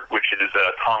counterpart, which is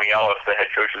Tommy Ellis, the head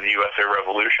coach of the USA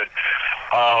Revolution,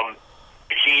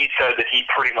 he said that he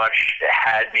pretty much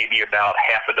had maybe about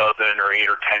half a dozen or 8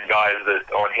 or 10 guys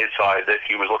that on his side that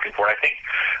he was looking for. And I think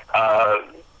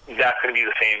that's going to be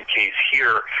the same case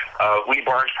here. Lee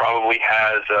Barnes probably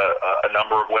has a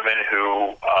number of women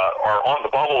who are on the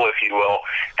bubble, if you will,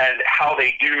 and how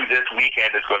they do this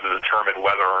weekend is going to determine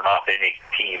whether or not they make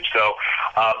the team. So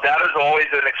that is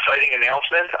always an exciting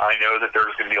announcement. I know that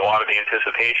there's going to be a lot of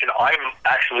anticipation. I'm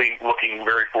actually looking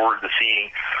very forward to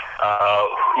seeing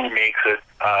who makes it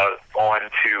on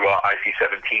to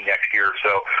IC-17 next year.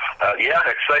 So,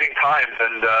 exciting times,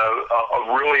 and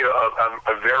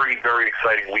a very, very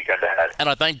exciting weekend ahead. And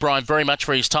I thank Brian very much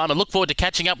for his time. I look forward to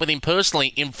catching up with him personally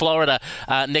in Florida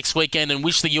next weekend, and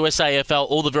wish the USAFL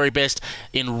all the very best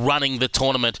in running the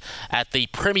tournament at the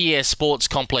Premier Sports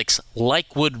Complex,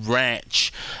 Lakewood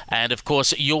Ranch. And, of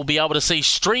course, you'll be able to see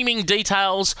streaming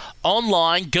details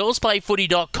online,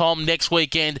 girlsplayfooty.com next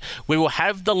weekend. We will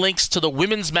have the links to the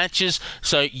women's matches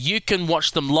so you can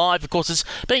watch them live. Of course, it's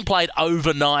being played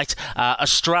overnight,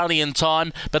 Australian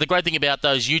time. But the great thing about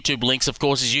those YouTube links, of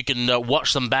course, is you can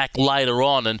watch them back later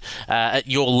on and at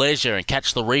your leisure and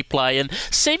catch the replay and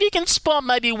see if you can spot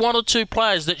maybe 1 or 2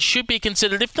 players that should be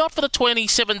considered, if not for the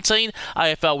 2017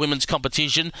 AFL Women's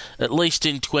Competition, at least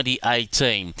in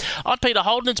 2018. I'm Peter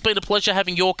Holden. It's been a pleasure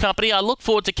having your company. I look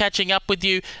forward to catching up with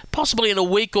you possibly in a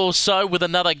week or so with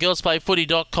another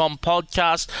girlsplayfooty.com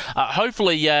podcast.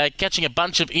 Hopefully catching a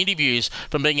bunch of interviews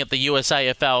from being at the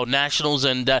USAFL Nationals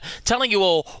and telling you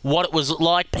all what it was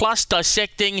like, plus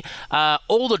dissecting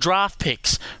all the draft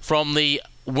picks from the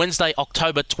Wednesday,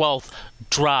 October 12th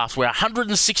draft, where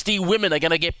 160 women are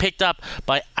going to get picked up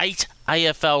by 8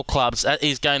 AFL clubs. That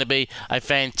is going to be a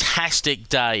fantastic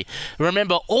day.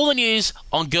 Remember, all the news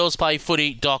on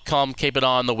girlsplayfooty.com. Keep an eye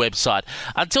on the website.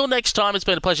 Until next time, it's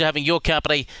been a pleasure having your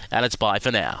company, and it's bye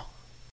for now.